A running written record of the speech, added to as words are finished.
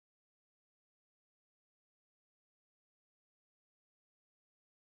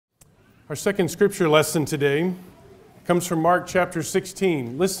Our second scripture lesson today comes from Mark chapter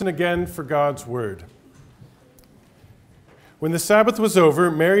 16. Listen again for God's word. When the Sabbath was over,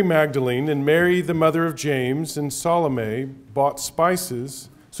 Mary Magdalene and Mary, the mother of James, and Salome bought spices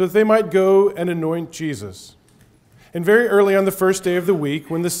so that they might go and anoint Jesus. And very early on the first day of the week,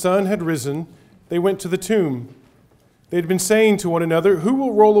 when the sun had risen, they went to the tomb. They had been saying to one another, "Who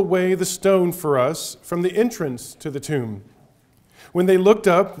will roll away the stone for us from the entrance to the tomb?" When they looked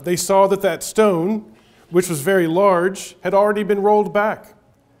up, they saw that stone, which was very large, had already been rolled back.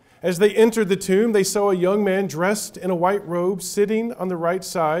 As they entered the tomb, they saw a young man dressed in a white robe sitting on the right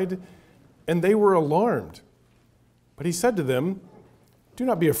side, and they were alarmed. But he said to them, "Do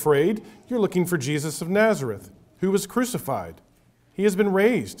not be afraid. You're looking for Jesus of Nazareth, who was crucified. He has been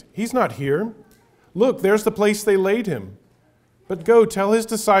raised. He's not here. Look, there's the place they laid him. But go tell his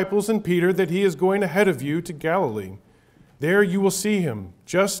disciples and Peter that he is going ahead of you to Galilee. There you will see him,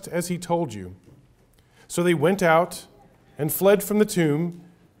 just as he told you." So they went out and fled from the tomb,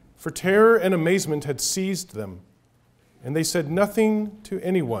 for terror and amazement had seized them. And they said nothing to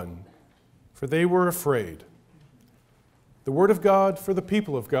anyone, for they were afraid. The word of God for the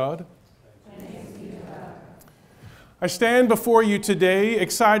people of God. Thanks be to God. I stand before you today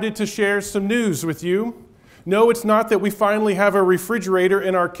excited to share some news with you. No, it's not that we finally have a refrigerator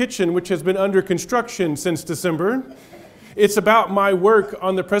in our kitchen, which has been under construction since December. It's about my work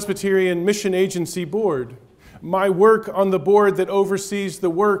on the Presbyterian Mission Agency Board. My work on the board that oversees the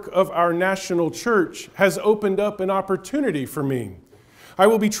work of our national church has opened up an opportunity for me. I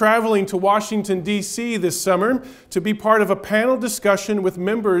will be traveling to Washington, D.C. this summer to be part of a panel discussion with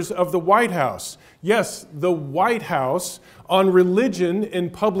members of the White House. Yes, the White House on religion in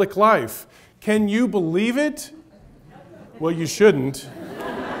public life. Can you believe it? Well, you shouldn't.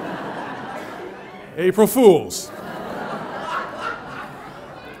 April Fools.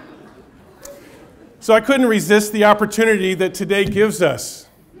 So I couldn't resist the opportunity that today gives us.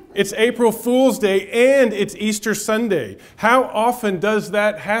 It's April Fool's Day and it's Easter Sunday. How often does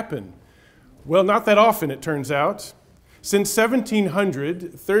that happen? Well, not that often, it turns out. Since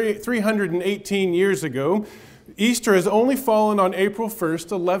 1700, 318 years ago, Easter has only fallen on April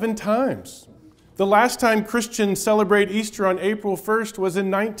 1st 11 times. The last time Christians celebrate Easter on April 1st was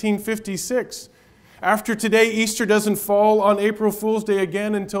in 1956. After today, Easter doesn't fall on April Fool's Day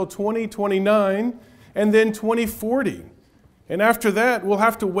again until 2029 and then 2040. And after that, we'll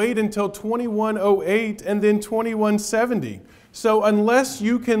have to wait until 2108 and then 2170. So unless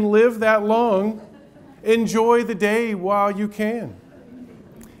you can live that long, enjoy the day while you can.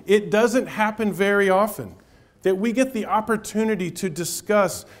 It doesn't happen very often that we get the opportunity to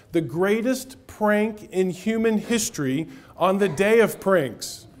discuss the greatest prank in human history on the day of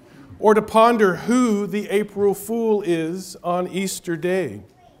pranks, or to ponder who the April Fool is on Easter Day.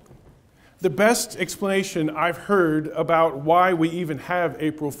 The best explanation I've heard about why we even have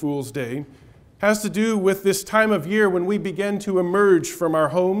April Fool's Day has to do with this time of year when we begin to emerge from our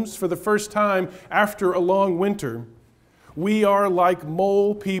homes for the first time after a long winter. We are like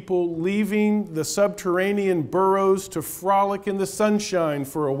mole people leaving the subterranean burrows to frolic in the sunshine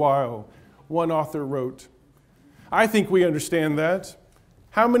for a while, one author wrote. I think we understand that.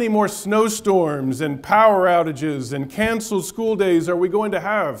 How many more snowstorms and power outages and canceled school days are we going to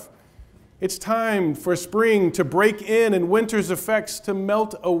have? It's time for spring to break in and winter's effects to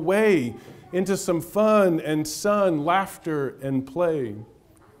melt away into some fun and sun, laughter and play.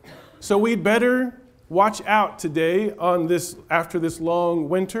 So we'd better watch out today after this long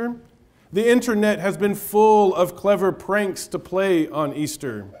winter. The internet has been full of clever pranks to play on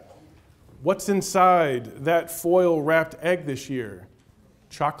Easter. What's inside that foil-wrapped egg this year?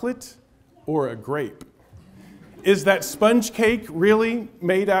 Chocolate or a grape? Is that sponge cake really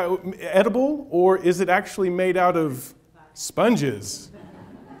made out edible, or is it actually made out of sponges?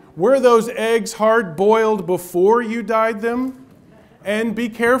 Were those eggs hard-boiled before you dyed them? And be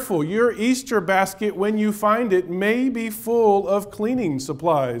careful, your Easter basket, when you find it, may be full of cleaning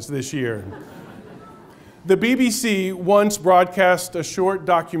supplies this year. The BBC once broadcast a short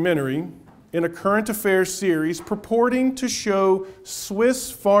documentary in a current affairs series purporting to show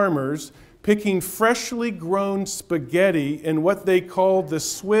Swiss farmers picking freshly grown spaghetti in what they called the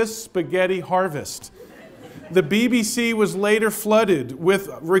Swiss spaghetti harvest. The BBC was later flooded with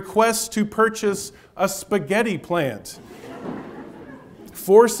requests to purchase a spaghetti plant,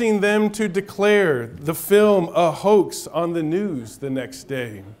 forcing them to declare the film a hoax on the news the next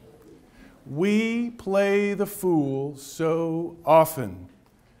day. We play the fool so often.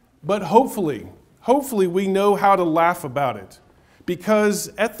 But hopefully we know how to laugh about it,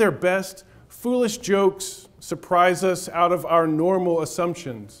 because at their best, foolish jokes surprise us out of our normal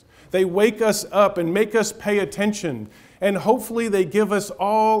assumptions. They wake us up and make us pay attention. And hopefully they give us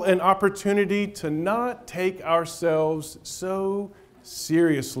all an opportunity to not take ourselves so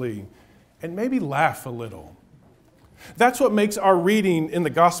seriously and maybe laugh a little. That's what makes our reading in the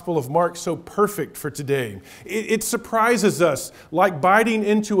Gospel of Mark so perfect for today. It surprises us like biting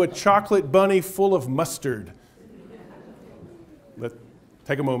into a chocolate bunny full of mustard.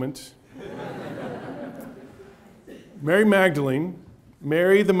 Take a moment. Mary Magdalene,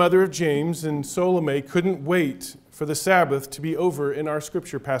 Mary the mother of James, and Salome couldn't wait for the Sabbath to be over in our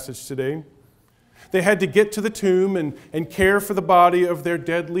scripture passage today. They had to get to the tomb and care for the body of their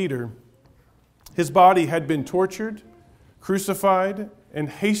dead leader. His body had been tortured, crucified, and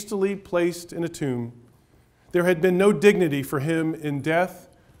hastily placed in a tomb. There had been no dignity for him in death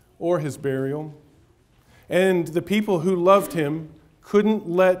or his burial. And the people who loved him couldn't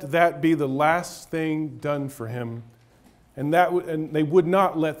let that be the last thing done for him. And they would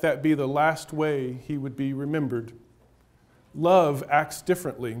not let that be the last way he would be remembered. Love acts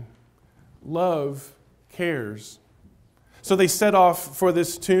differently. Love cares. So they set off for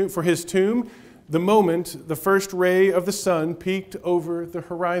his tomb the moment the first ray of the sun peeked over the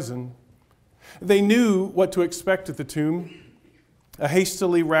horizon. They knew what to expect at the tomb: a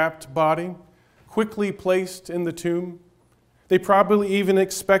hastily wrapped body, quickly placed in the tomb. They probably even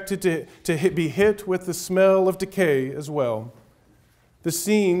expected to be hit with the smell of decay as well. The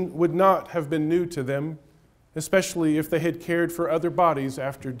scene would not have been new to them, especially if they had cared for other bodies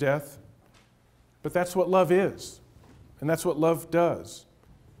after death. But that's what love is, and that's what love does.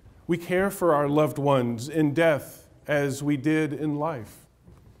 We care for our loved ones in death as we did in life.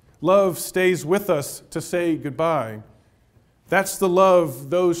 Love stays with us to say goodbye. That's the love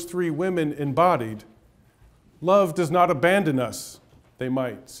those three women embodied. Love does not abandon us, they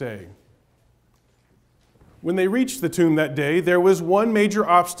might say. When they reached the tomb that day, there was one major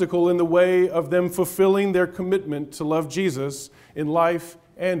obstacle in the way of them fulfilling their commitment to love Jesus in life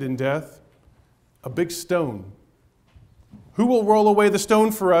and in death: a big stone. Who will roll away the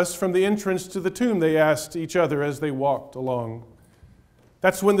stone for us from the entrance to the tomb, they asked each other as they walked along.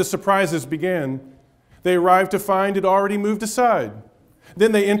 That's when the surprises began. They arrived to find it already moved aside.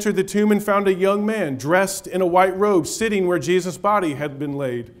 Then they entered the tomb and found a young man dressed in a white robe sitting where Jesus' body had been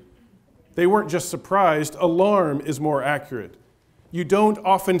laid. They weren't just surprised. Alarm is more accurate. You don't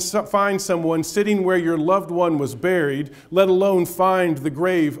often find someone sitting where your loved one was buried, let alone find the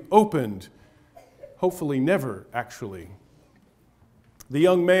grave opened. Hopefully never, actually. The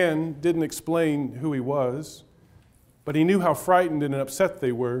young man didn't explain who he was, but he knew how frightened and upset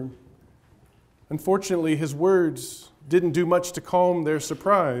they were. Unfortunately, his words didn't do much to calm their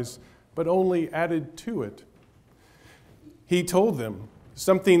surprise, but only added to it. He told them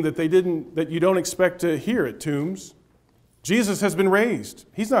something that you don't expect to hear at tombs. Jesus has been raised.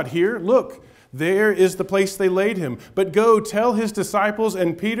 He's not here. Look, there is the place they laid him. But go tell his disciples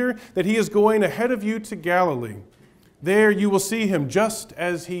and Peter that he is going ahead of you to Galilee. There you will see him just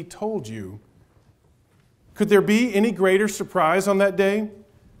as he told you. Could there be any greater surprise on that day?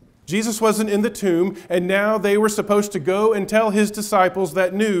 Jesus wasn't in the tomb, and now they were supposed to go and tell his disciples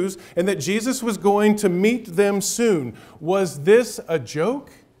that news and that Jesus was going to meet them soon. Was this a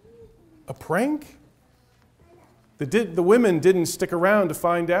joke? A prank? The women didn't stick around to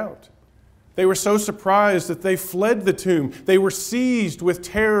find out. They were so surprised that they fled the tomb. They were seized with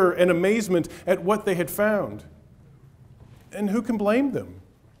terror and amazement at what they had found. And who can blame them?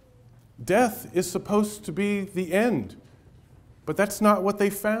 Death is supposed to be the end. But that's not what they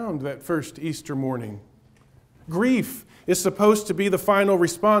found that first Easter morning. Grief is supposed to be the final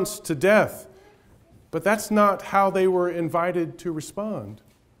response to death. But that's not how they were invited to respond.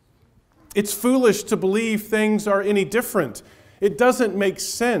 It's foolish to believe things are any different. It doesn't make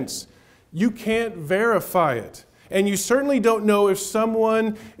sense. You can't verify it. And you certainly don't know if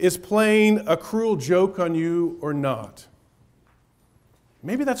someone is playing a cruel joke on you or not.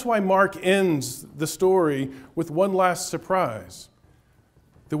 Maybe that's why Mark ends the story with one last surprise.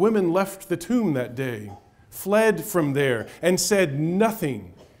 The women left the tomb that day, fled from there, and said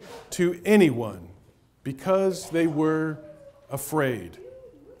nothing to anyone because they were afraid.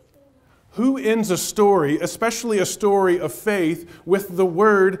 Who ends a story, especially a story of faith, with the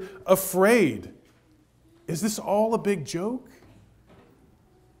word afraid? Is this all a big joke?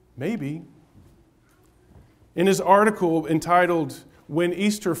 Maybe. In his article entitled "When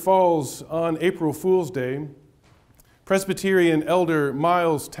Easter Falls on April Fool's Day," Presbyterian elder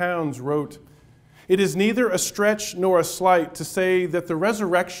Miles Towns wrote, "It is neither a stretch nor a slight to say that the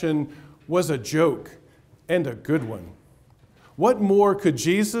resurrection was a joke, and a good one. What more could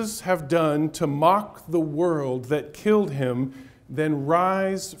Jesus have done to mock the world that killed him then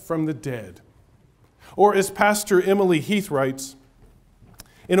rise from the dead. Or as Pastor Emily Heath writes,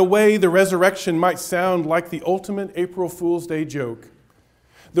 in a way, the resurrection might sound like the ultimate April Fool's Day joke.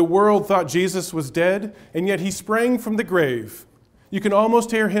 The world thought Jesus was dead, and yet he sprang from the grave. You can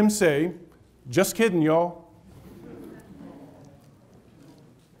almost hear him say, "Just kidding, y'all."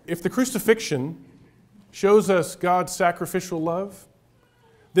 If the crucifixion shows us God's sacrificial love,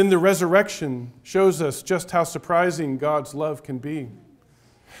 then the resurrection shows us just how surprising God's love can be.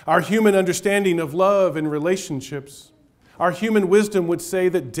 Our human understanding of love and relationships, our human wisdom would say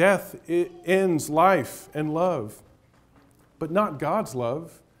that death ends life and love, but not God's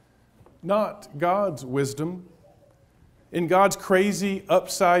love, not God's wisdom. In God's crazy,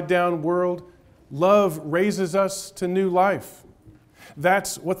 upside-down world, love raises us to new life.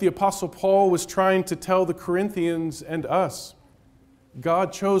 That's what the Apostle Paul was trying to tell the Corinthians and us.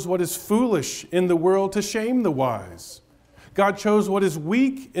 God chose what is foolish in the world to shame the wise. God chose what is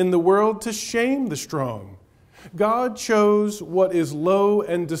weak in the world to shame the strong. God chose what is low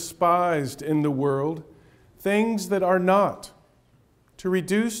and despised in the world, things that are not, to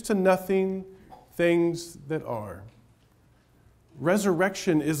reduce to nothing things that are.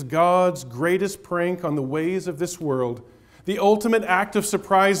 Resurrection is God's greatest prank on the ways of this world, the ultimate act of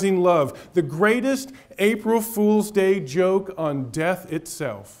surprising love, the greatest April Fool's Day joke on death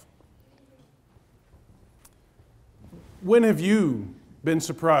itself. When have you been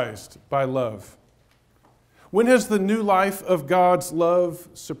surprised by love? When has the new life of God's love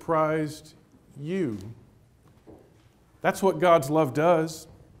surprised you? That's what God's love does.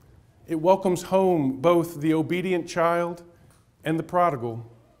 It welcomes home both the obedient child and the prodigal.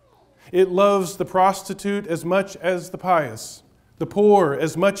 It loves the prostitute as much as the pious, the poor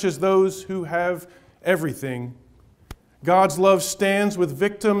as much as those who have everything. God's love stands with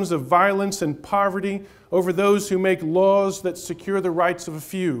victims of violence and poverty over those who make laws that secure the rights of a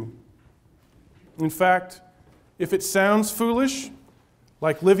few. In fact, if it sounds foolish,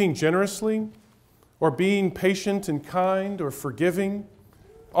 like living generously, or being patient and kind, or forgiving,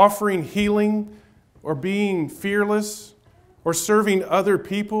 offering healing, or being fearless, or serving other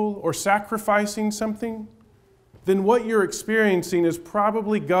people, or sacrificing something, then what you're experiencing is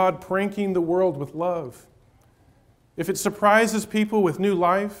probably God pranking the world with love. If it surprises people with new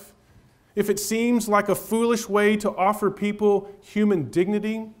life, if it seems like a foolish way to offer people human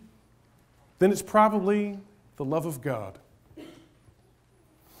dignity, then it's probably the love of God.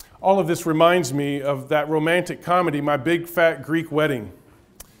 All of this reminds me of that romantic comedy, My Big Fat Greek Wedding.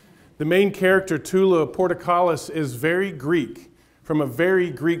 The main character, Tula Portokalis, is very Greek, from a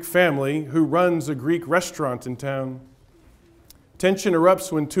very Greek family who runs a Greek restaurant in town. Tension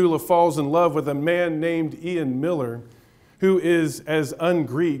erupts when Tula falls in love with a man named Ian Miller, who is as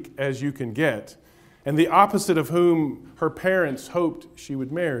un-Greek as you can get, and the opposite of whom her parents hoped she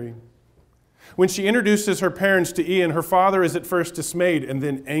would marry. When she introduces her parents to Ian, her father is at first dismayed and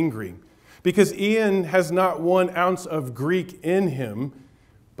then angry, because Ian has not 1 ounce of Greek in him,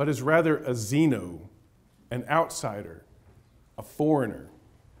 but is rather a Xeno, an outsider, a foreigner.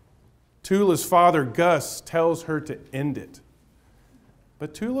 Tula's father, Gus, tells her to end it.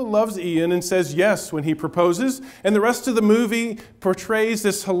 But Tula loves Ian and says yes when he proposes, and the rest of the movie portrays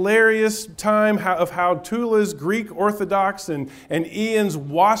this hilarious time of how Tula's Greek Orthodox and Ian's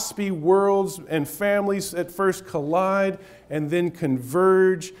waspy worlds and families at first collide and then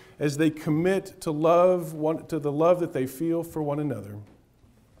converge as they commit to the love that they feel for one another.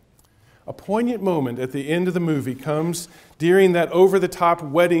 A poignant moment at the end of the movie comes during that over-the-top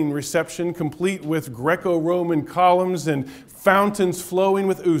wedding reception, complete with Greco-Roman columns and fountains flowing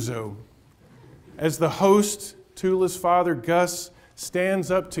with ouzo. As the host, Tula's father, Gus, stands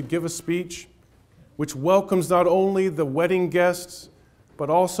up to give a speech, which welcomes not only the wedding guests,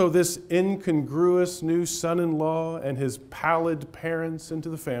 but also this incongruous new son-in-law and his pallid parents into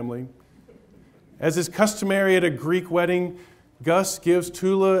the family. As is customary at a Greek wedding, Gus gives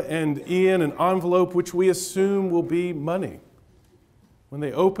Tula and Ian an envelope which we assume will be money. When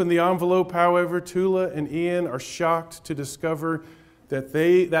they open the envelope, however, Tula and Ian are shocked to discover that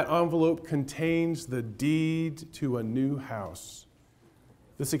that envelope contains the deed to a new house.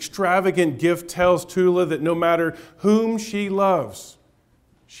 This extravagant gift tells Tula that no matter whom she loves,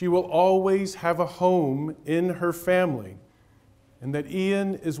 she will always have a home in her family, and that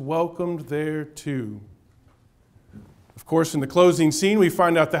Ian is welcomed there too. Of course, in the closing scene, we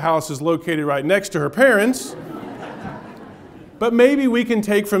find out the house is located right next to her parents. But maybe we can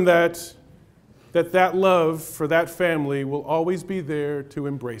take from that love for that family will always be there to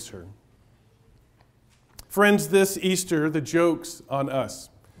embrace her. Friends, this Easter, the joke's on us.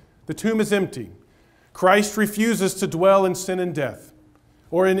 The tomb is empty. Christ refuses to dwell in sin and death,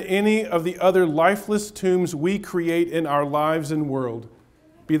 or in any of the other lifeless tombs we create in our lives and world,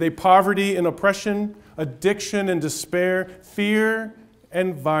 be they poverty and oppression, addiction and despair, fear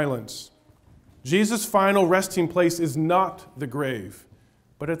and violence. Jesus' final resting place is not the grave,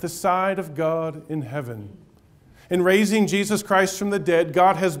 but at the side of God in heaven. In raising Jesus Christ from the dead,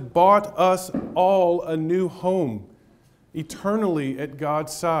 God has bought us all a new home, eternally at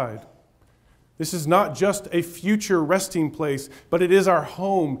God's side. This is not just a future resting place, but it is our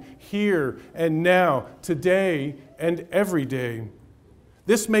home here and now, today and every day.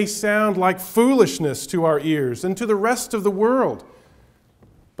 This may sound like foolishness to our ears and to the rest of the world,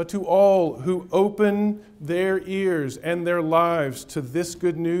 but to all who open their ears and their lives to this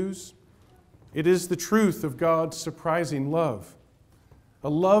good news, it is the truth of God's surprising love. A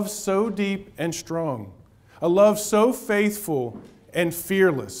love so deep and strong, a love so faithful and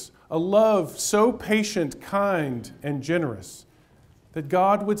fearless, a love so patient, kind, and generous, that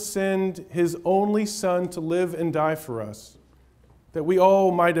God would send His only Son to live and die for us, that we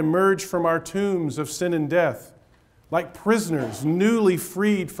all might emerge from our tombs of sin and death, like prisoners newly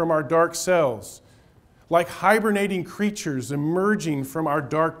freed from our dark cells, like hibernating creatures emerging from our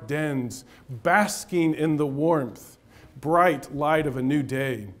dark dens, basking in the warmth, bright light of a new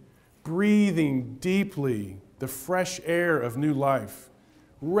day, breathing deeply the fresh air of new life,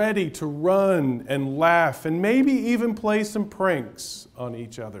 ready to run and laugh and maybe even play some pranks on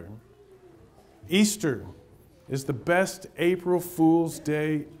each other. Easter is the best April Fool's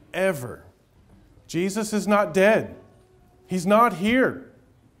Day ever. Jesus is not dead. He's not here.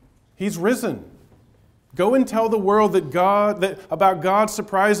 He's risen. Go and tell the world about God's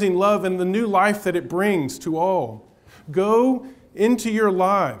surprising love and the new life that it brings to all. Go into your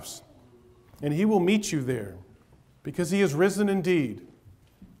lives, and He will meet you there, because He is risen indeed.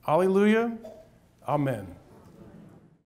 Alleluia. Amen.